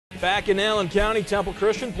Back in Allen County, Temple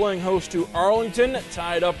Christian playing host to Arlington,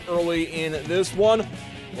 tied up early in this one.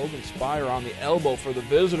 Logan Spire on the elbow for the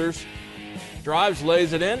visitors. Drives,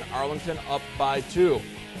 lays it in. Arlington up by 2.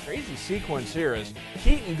 Crazy sequence here as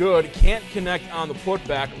Keaton Good can't connect on the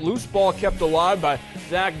putback. Loose ball kept alive by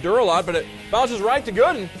Zach Durlot, but it bounces right to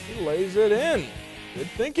Good and he lays it in. Good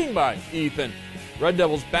thinking by Ethan. Red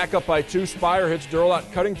Devils back up by 2. Spire hits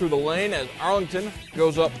Durlot cutting through the lane as Arlington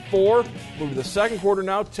goes up 4. Move to the second quarter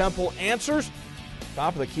now. Temple answers.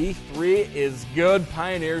 Top of the key, 3 is good.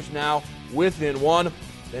 Pioneers now within 1.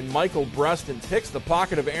 Then Michael Breston picks the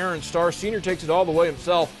pocket of Aaron Starr. Senior takes it all the way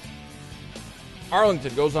himself.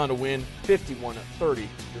 Arlington goes on to win 51-30 your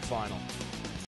final.